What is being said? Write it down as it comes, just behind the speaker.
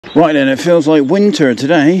Right then, it feels like winter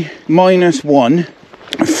today. -1,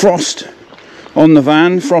 frost on the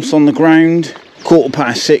van, frost on the ground.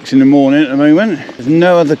 6:15 in the morning at the moment. There's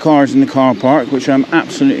no other cars in the car park, which I'm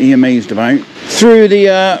absolutely amazed about. Through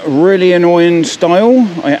the really annoying style,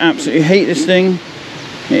 I absolutely hate this thing.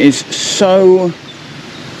 It is so,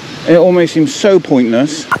 it almost seems so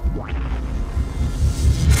pointless.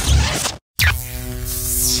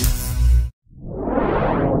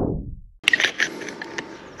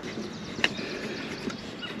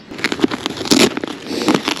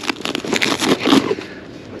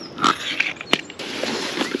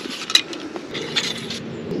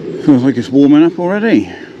 Feels like it's warming up already.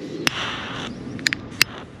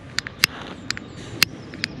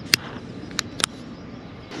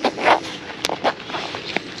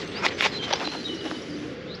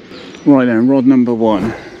 Right then, rod number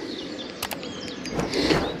 1.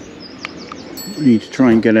 We need to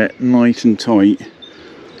try and get it nice and tight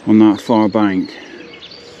on that far bank,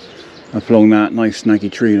 up along that nice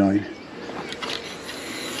snaggy tree line.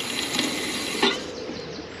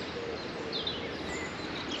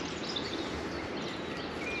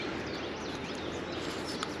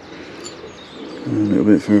 A little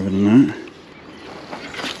bit further than that.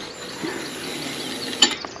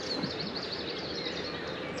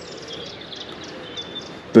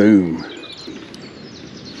 Boom.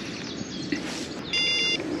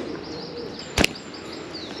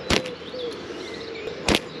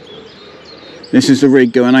 This is the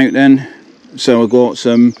rig going out then. So I've got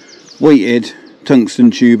some weighted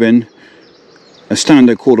tungsten tubing, a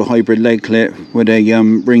standard quarter hybrid lead clip with a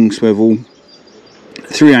ring swivel,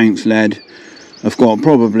 3-ounce lead. I've got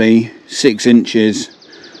probably 6 inches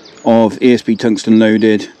of ESP tungsten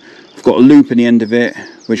loaded. I've got a loop in the end of it,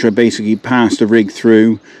 which I basically pass the rig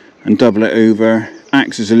through and double it over.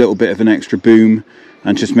 Acts as a little bit of an extra boom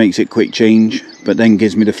and just makes it quick change, but then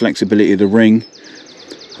gives me the flexibility of the ring.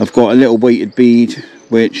 I've got a little weighted bead,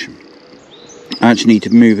 which I actually need to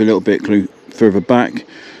move a little bit further back.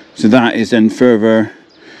 So that is then further,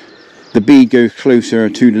 the bead goes closer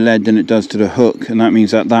to the lead than it does to the hook, and that means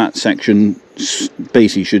that that section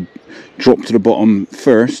basically should drop to the bottom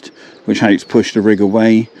first, which helps push the rig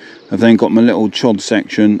away. I've then got my little chod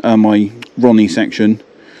section, my Ronnie section,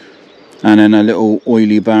 and then a little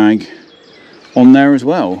oily bag on there as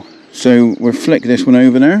well. So we'll flick this one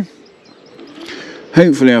over there.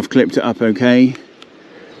 Hopefully I've clipped it up okay.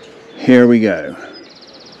 Here we go.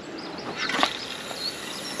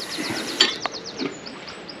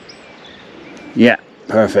 Yeah,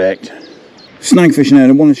 perfect. Snag fishing out,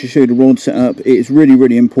 I wanted to show the rod setup. It is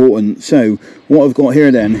really important. So what I've got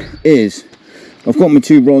here then is I've got my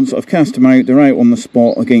 2 rods, I've cast them out, they're out on the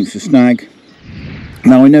spot against the snag.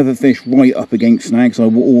 Now I never fish right up against snags, I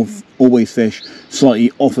will always fish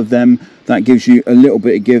slightly off of them. That gives you a little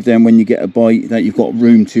bit of give then when you get a bite, that you've got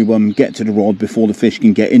room to get to the rod before the fish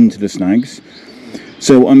can get into the snags.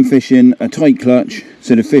 So I'm fishing a tight clutch,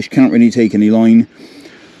 so the fish can't really take any line.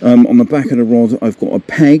 On the back of the rod I've got a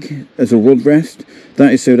peg as a rod rest.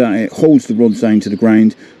 That is so that it holds the rod down to the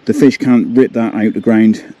ground. The fish can't rip that out the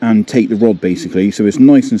ground and take the rod basically, so it's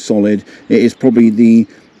nice and solid. It is probably the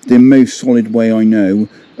most solid way I know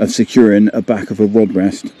of securing a back of a rod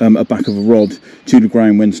rest, a back of a rod to the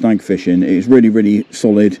ground when snag fishing. It is really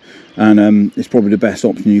solid, and it's probably the best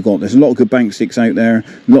option you've got. There's a lot of good bank sticks out there,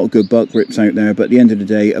 a lot of good buck grips out there, but at the end of the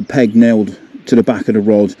day, a peg nailed to the back of the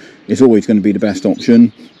rod is always going to be the best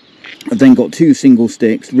option. I've then got 2 single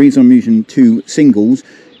sticks. The reason I'm using 2 singles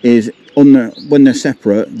is when they're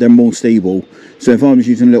separate, they're more stable. So if I was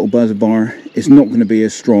using a little buzzer bar, it's not going to be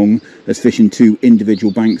as strong as fishing 2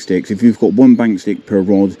 individual bank sticks. If you've got 1 bank stick per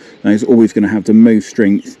rod, then it's always going to have the most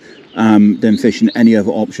strength than fishing any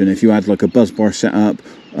other option. If you had like a buzz bar set up,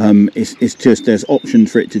 it's just there's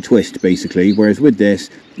options for it to twist basically. Whereas with this,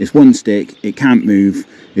 it's 1 stick, it can't move,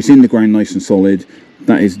 it's in the ground nice and solid.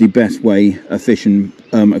 That is the best way of fishing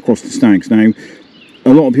across the snags. Now, a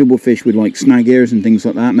lot of people fish with like snag ears and things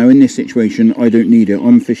like that. Now in this situation I don't need it.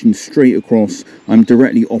 I'm fishing straight across, I'm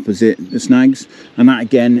directly opposite the snags, and that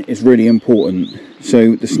again is really important.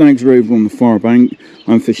 So the snags are over on the far bank,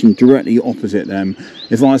 I'm fishing directly opposite them.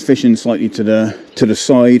 If I was fishing slightly to the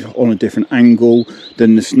side on a different angle,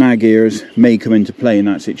 then the snag ears may come into play in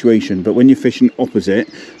that situation. But when you're fishing opposite,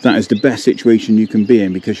 that is the best situation you can be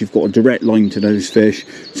in, because you've got a direct line to those fish.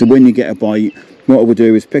 So when you get a bite, what I will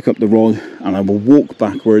do is pick up the rod and I will walk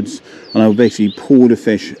backwards, and I will basically pull the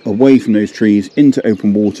fish away from those trees into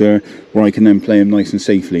open water where I can then play them nice and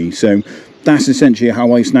safely. So that's essentially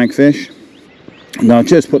how I snag fish. Now I'll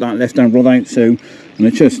just put that left hand rod out, so I'm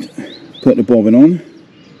going to just put the bobbin on,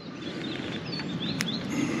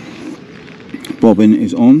 bobbin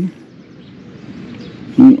is on.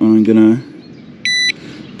 I'm gonna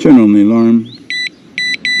turn on the alarm.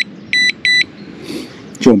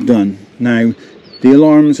 Job done. Now the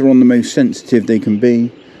alarms are on the most sensitive they can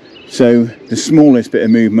be, so the smallest bit of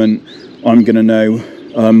movement I'm gonna know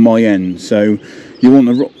my end. So you want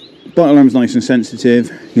the bite alarm's nice and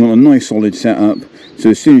sensitive, you want a nice solid setup, so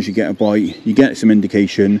as soon as you get a bite you get some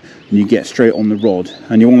indication and you get straight on the rod,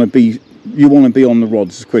 and you want to be on the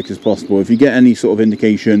rods as quick as possible. If you get any sort of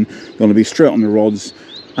indication, you want to be straight on the rods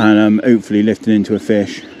and hopefully lifting into a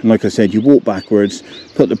fish. And like I said, you walk backwards,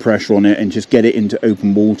 put the pressure on it and just get it into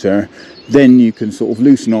open water. Then you can sort of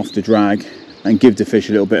loosen off the drag and give the fish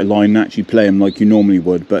a little bit of line and actually play them like you normally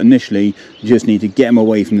would. But initially you just need to get them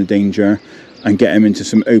away from the danger and get them into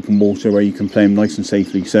some open water where you can play them nice and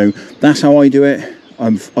safely. So that's how I do it.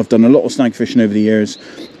 I've done a lot of snag fishing over the years,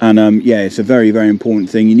 and yeah, it's a very, very important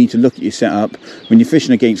thing. You need to look at your setup. When you're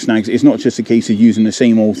fishing against snags, it's not just a case of using the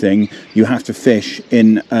same old thing. You have to fish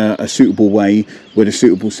in a suitable way with a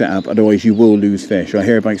suitable setup, otherwise you will lose fish. I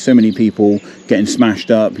hear about so many people getting smashed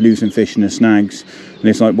up, losing fish in the snags, and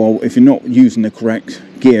it's like, well, if you're not using the correct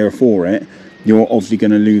gear for it, you're obviously going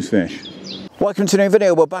to lose fish. Welcome to a new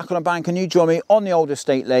video. We're back on a bank and you join me on the old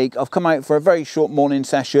estate lake. I've come out for a very short morning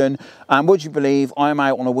session, and would you believe I'm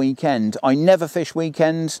out on a weekend? I never fish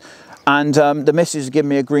weekends, and the missus has given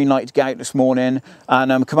me a green light to get out this morning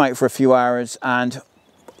and come out for a few hours, and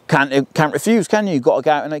can't refuse, can you? You've got to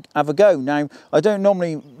go out and have a go. Now, I don't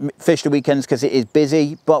normally fish the weekends because it is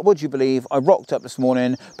busy, but would you believe I rocked up this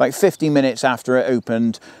morning about 15 minutes after it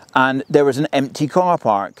opened and there was an empty car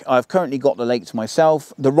park. I've currently got the lake to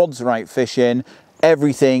myself, the rods are out fishing,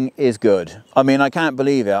 everything is good. I mean, I can't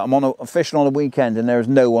believe it. I'm fishing on a weekend and there's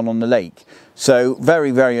no one on the lake. So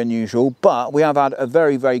very, very unusual, but we have had a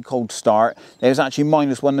very, very cold start. It was actually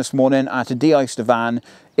 -1 this morning. I had to de-ice the van.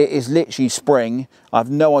 It is literally spring. I have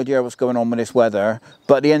no idea what's going on with this weather,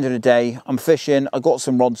 but at the end of the day, I'm fishing. I got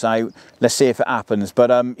some rods out. Let's see if it happens. But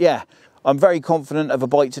yeah, I'm very confident of a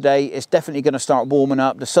bite today. It's definitely going to start warming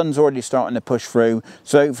up. The sun's already starting to push through,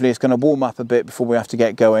 so hopefully it's going to warm up a bit before we have to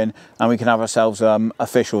get going and we can have ourselves a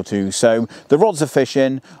fish or two. So the rods are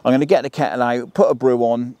fishing. I'm going to get the kettle out, put a brew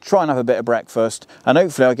on, try and have a bit of breakfast, and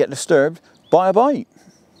hopefully I'll get disturbed by a bite.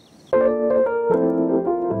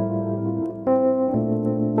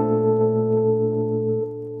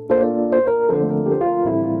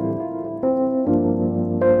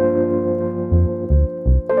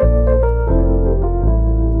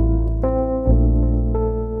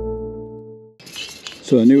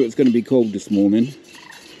 So I knew it was going to be cold this morning.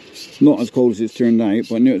 Not as cold as it's turned out,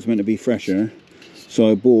 but I knew it was meant to be fresher.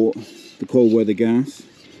 So I bought the cold weather gas,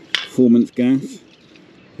 performance gas.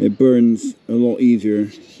 It burns a lot easier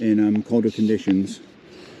in colder conditions,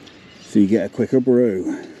 so you get a quicker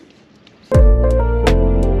brew.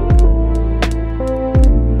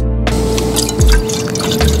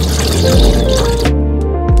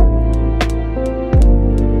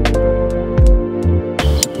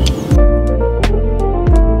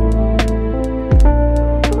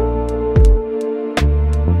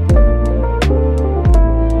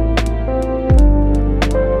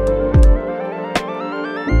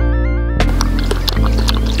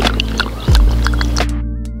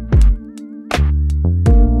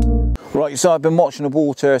 Right, so I've been watching the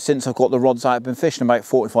water since I've got the rods out. I've been fishing about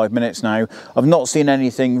 45 minutes now. I've not seen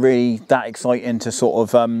anything really that exciting to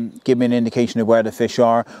sort of give me an indication of where the fish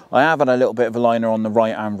are. I have had a little bit of a liner on the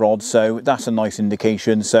right hand rod, so that's a nice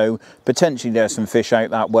indication. So potentially there's some fish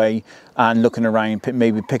out that way, and looking around,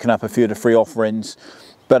 maybe picking up a few of the free offerings.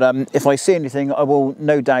 But if I see anything, I will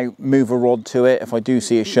no doubt move a rod to it if I do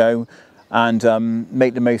see a show, and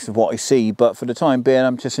make the most of what I see. But for the time being,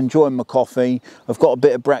 I'm just enjoying my coffee. I've got a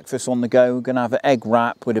bit of breakfast on the go. I'm gonna have an egg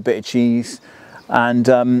wrap with a bit of cheese, and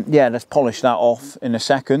yeah, let's polish that off in a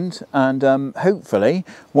second, and hopefully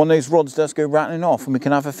one of those rods does go rattling off and we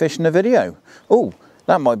can have a fish in the video. Oh,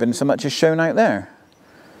 that might have been so much as shown out there.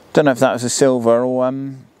 Don't know if that was a silver or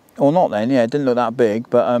not then. Yeah, it didn't look that big,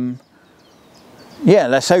 but yeah,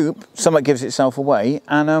 let's hope something gives itself away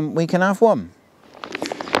and we can have one.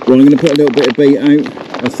 Well, I'm going to put a little bit of bait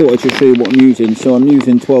out. I thought I'd just show you what I'm using. So I'm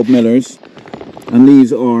using 12 millers, and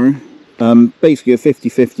these are basically a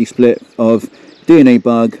 50-50 split of DNA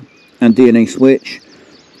bug and DNA switch.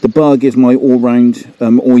 The bug is my all-round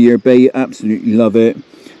all-year bait. Absolutely love it.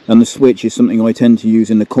 And the switch is something I tend to use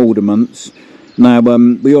in the colder months. Now,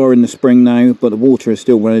 we are in the spring now, but the water is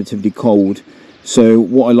still relatively cold. So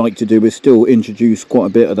what I like to do is still introduce quite a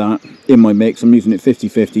bit of that in my mix. I'm using it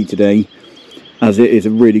 50-50 today, as it is a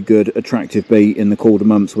really good attractive bait in the colder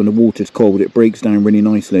months. When the water's cold, it breaks down really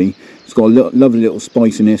nicely. It's got a lovely little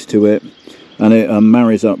spiciness to it, and it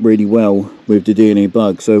marries up really well with the DNA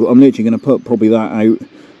bug. So I'm literally going to put probably that out,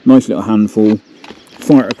 nice little handful,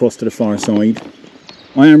 fire it across to the far side.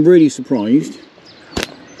 I am really surprised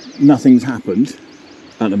nothing's happened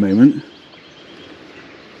at the moment.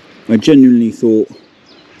 I genuinely thought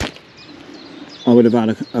I would have had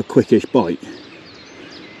a quickish bite,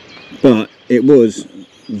 but it was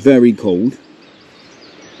very cold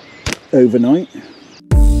overnight.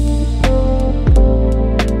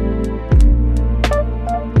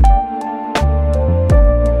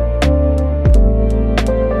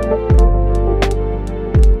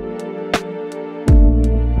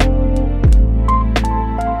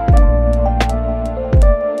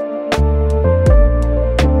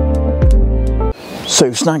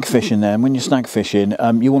 So snag fishing then, when you're snag fishing,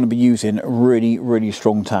 you want to be using really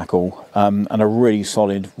strong tackle and a really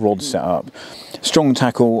solid rod setup. Strong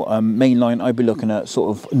tackle, main line, I'd be looking at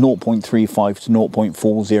sort of 0.35 to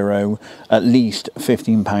 0.40, at least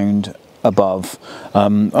 15 pound above.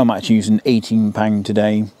 I'm actually using 18 pound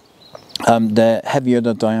today. The heavier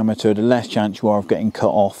the diameter, the less chance you are of getting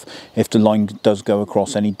cut off if the line does go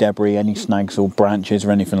across any debris, any snags or branches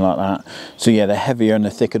or anything like that. So yeah, the heavier and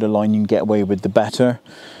the thicker the line you can get away with, the better.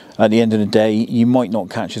 At the end of the day, you might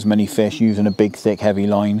not catch as many fish using a big, thick, heavy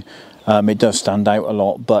line. It does stand out a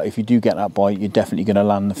lot, but if you do get that bite, you're definitely going to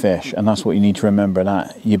land the fish, and that's what you need to remember,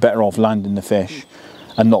 that you're better off landing the fish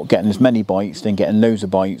and not getting as many bites than getting loads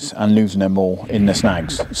of bites and losing them all in the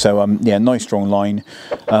snags. So yeah, nice strong line.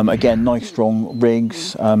 Again, nice strong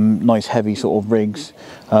rigs, nice heavy sort of rigs,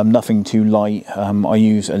 nothing too light. I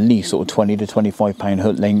use at least sort of 20 to 25 pound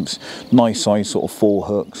hook lengths, nice size sort of 4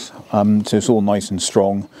 hooks, so it's all nice and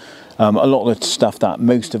strong. A lot of the stuff that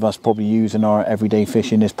most of us probably use in our everyday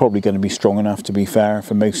fishing is probably going to be strong eject, to be fair,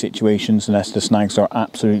 for most situations, unless the snags are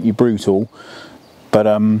absolutely brutal. But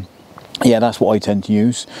yeah, that's what I tend to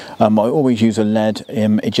use. I always use a lead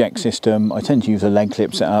eject system. I tend to use a lead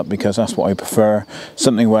clip setup because that's what I prefer.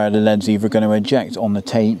 Something where the lead's either going to eject on the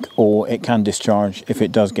take or it can discharge if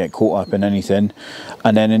it does get caught up in anything.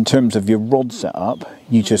 And then in terms of your rod setup,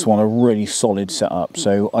 you just want a really solid setup.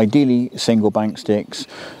 So ideally single bank sticks,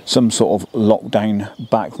 some sort of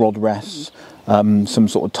lockdown back rod rests, some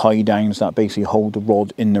sort of tie downs that basically hold the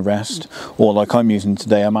rod in the rest, or like I'm using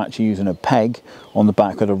today, I'm actually using a peg on the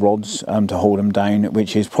back of the rods to hold them down,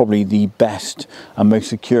 which is probably the best and most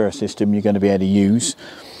secure system you're going to be able to use.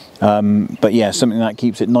 But yeah, something that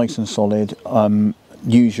keeps it nice and solid.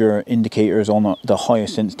 Use your indicators on the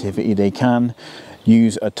highest sensitivity they can.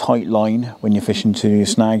 Use a tight line when you're fishing to your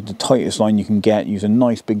snag, the tightest line you can get. Use a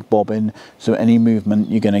nice big bobbin, so any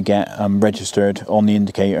movement you're going to get registered on the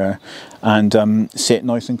indicator, and sit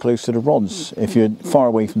nice and close to the rods. If you're far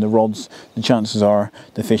away from the rods, the chances are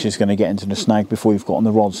the fish is going to get into the snag before you've got on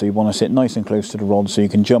the rod, so you want to sit nice and close to the rods so you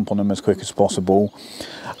can jump on them as quick as possible.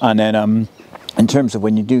 And then in terms of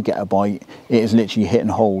when you do get a bite, it is literally hit and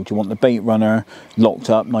hold. You want the bait runner locked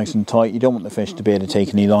up nice and tight. You don't want the fish to be able to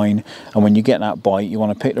take any line. And when you get that bite, you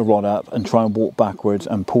want to pick the rod up and try and walk backwards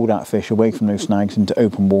and pull that fish away from those snags into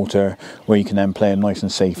open water where you can then play them nice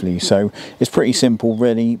and safely. So it's pretty simple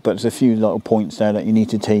really, but there's a few little points there that you need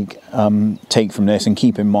to take from this, and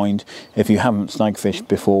keep in mind if you haven't snag fished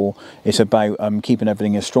before, it's about keeping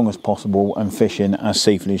everything as strong as possible and fishing as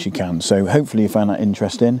safely as you can. So hopefully you found that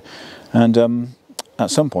interesting. And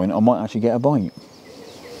at some point I might actually get a bite.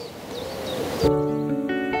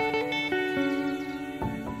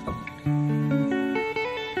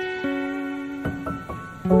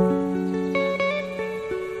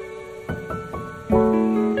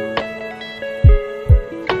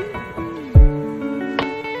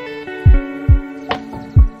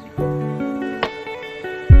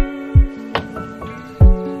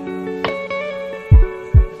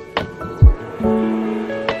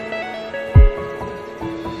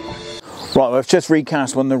 Right, I've just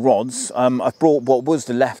recast one of the rods. I've brought what was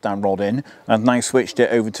the left-hand rod in, and I've now switched it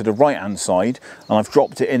over to the right-hand side, and I've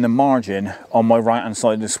dropped it in the margin on my right-hand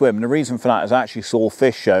side of the swim. And the reason for that is I actually saw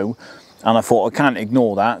fish show, and I thought I can't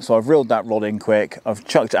ignore that, so I've reeled that rod in quick. I've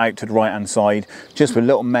chucked it out to the right-hand side, just with a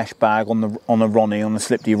little mesh bag on the Ronnie, on the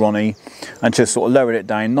Slipty Ronnie, and just sort of lowered it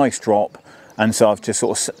down, nice drop. And so I've just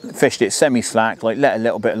sort of fished it semi-slack, like let a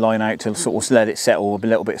little bit of line out to sort of let it settle a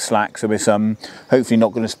little bit slack, so it's hopefully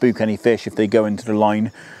not going to spook any fish if they go into the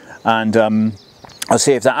line. And I'll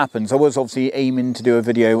see if that happens. I was obviously aiming to do a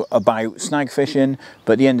video about snag fishing,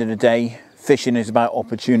 but at the end of the day, fishing is about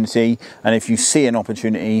opportunity, and if you see an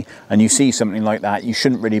opportunity and you see something like that, you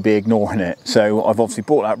shouldn't really be ignoring it. So I've obviously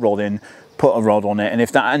brought that rod in, put a rod on it, and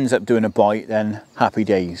if that ends up doing a bite, then happy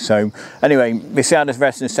days. So anyway, we'll see how this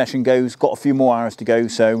rest of the session goes. Got a few more hours to go,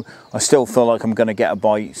 so I still feel like I'm going to get a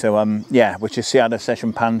bite. So yeah, we'll just see how the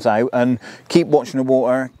session pans out, and keep watching the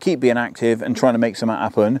water, keep being active and trying to make something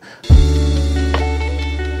happen.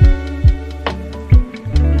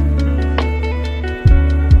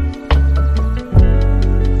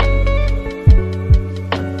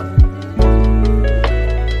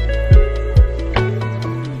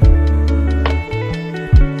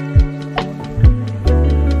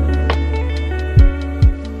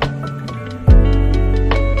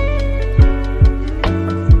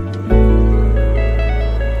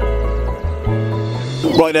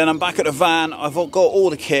 Right then, I'm back at the van. I've got all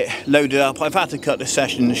the kit loaded up. I've had to cut the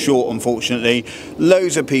session short, unfortunately.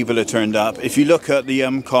 Loads of people have turned up. If you look at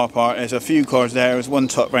the car park, there's a few cars there. There's one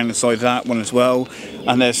tucked around the side of that one as well.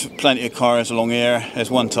 And there's plenty of cars along here.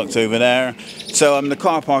 There's one tucked over there. So the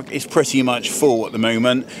car park is pretty much full at the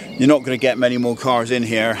moment. You're not going to get many more cars in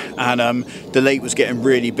here. And the lake was getting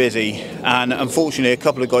really busy. And unfortunately, a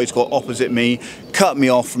couple of guys got opposite me, cut me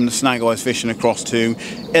off from the snag I was fishing across to.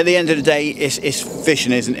 At the end of the day, it's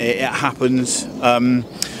fishing, isn't it? It happens.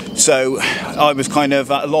 So I was kind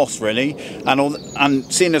of at a loss really,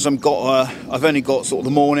 and seeing as I've only got sort of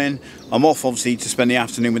the morning, I'm off obviously to spend the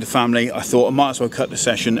afternoon with the family. I thought I might as well cut the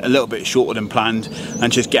session a little bit shorter than planned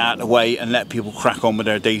and just get out of the way and let people crack on with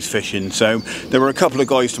their day's fishing. So there were a couple of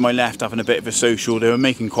guys to my left having a bit of a social. They were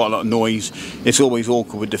making quite a lot of noise. It's always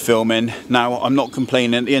awkward with the filming. Now I'm not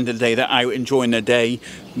complaining. At the end of the day, they're out enjoying their day.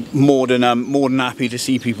 More than happy to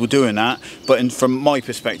see people doing that. But from my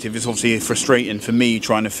perspective, it's obviously frustrating for me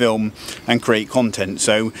trying to film and create content.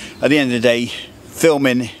 So at the end of the day,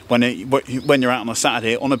 filming when you're out on a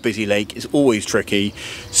Saturday on a busy lake is always tricky.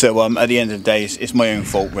 So at the end of the day, it's my own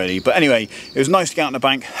fault really. But anyway, it was nice to get out on the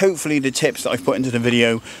bank. Hopefully the tips that I've put into the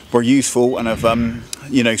video were useful and have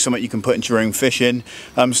you know, something you can put into your own fishing.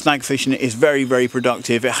 Snag fishing is very, very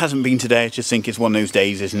productive. It hasn't been today. I just think it's one of those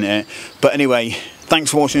days, isn't it? But anyway,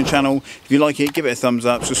 thanks for watching the channel. If you like it, give it a thumbs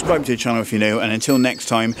up, subscribe to the channel if you're new, and until next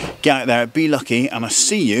time, get out there, be lucky, and I'll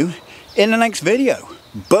see you in the next video.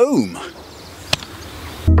 Boom!